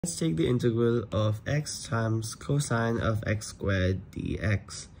Let's take the integral of x times cosine of x squared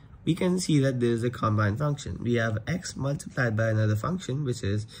dx. We can see that there is a combined function. We have x multiplied by another function, which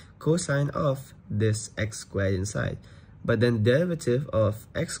is cosine of this x squared inside. But then derivative of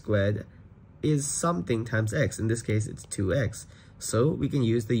x squared is something times x. In this case, it's 2x. So we can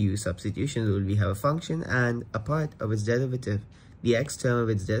use the u substitution rule. We have a function and a part of its derivative, the x term of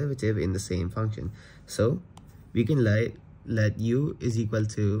its derivative in the same function. So we can let u is equal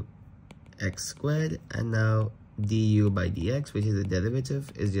to x squared, and now du by dx, which is the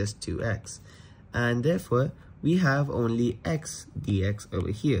derivative, is just 2x, and therefore we have only x dx over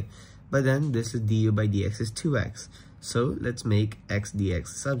here, but then this is du by dx is 2x, so let's make x dx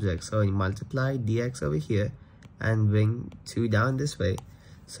subject. So we multiply dx over here and bring 2 down this way,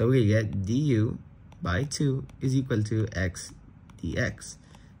 so we get du by 2 is equal to x dx.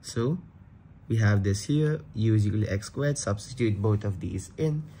 So we have this here, u is equal to x squared, substitute both of these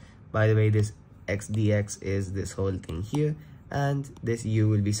in. By the way, this x dx is this whole thing here, and this u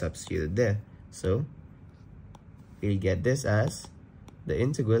will be substituted there. So we'll get this as the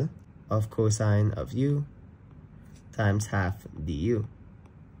integral of cosine of u times half du.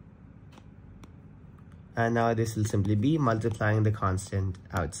 And now this will simply be multiplying the constant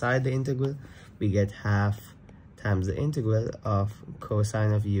outside the integral. We get half times the integral of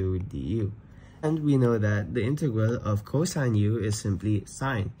cosine of u du. And we know that the integral of cosine u is simply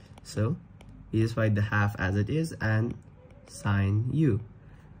sine. So we just write the half as it is and sine u.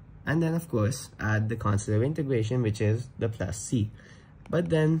 And then of course add the constant of integration, which is the plus c.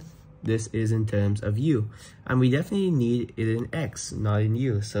 But then this is in terms of u. And we definitely need it in x, not in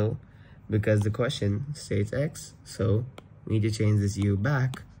u. So because the question states x, so we need to change this u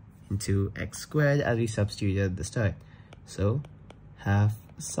back into x squared as we substituted at the start. So half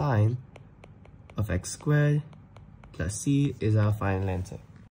sine of x squared plus c is our final answer.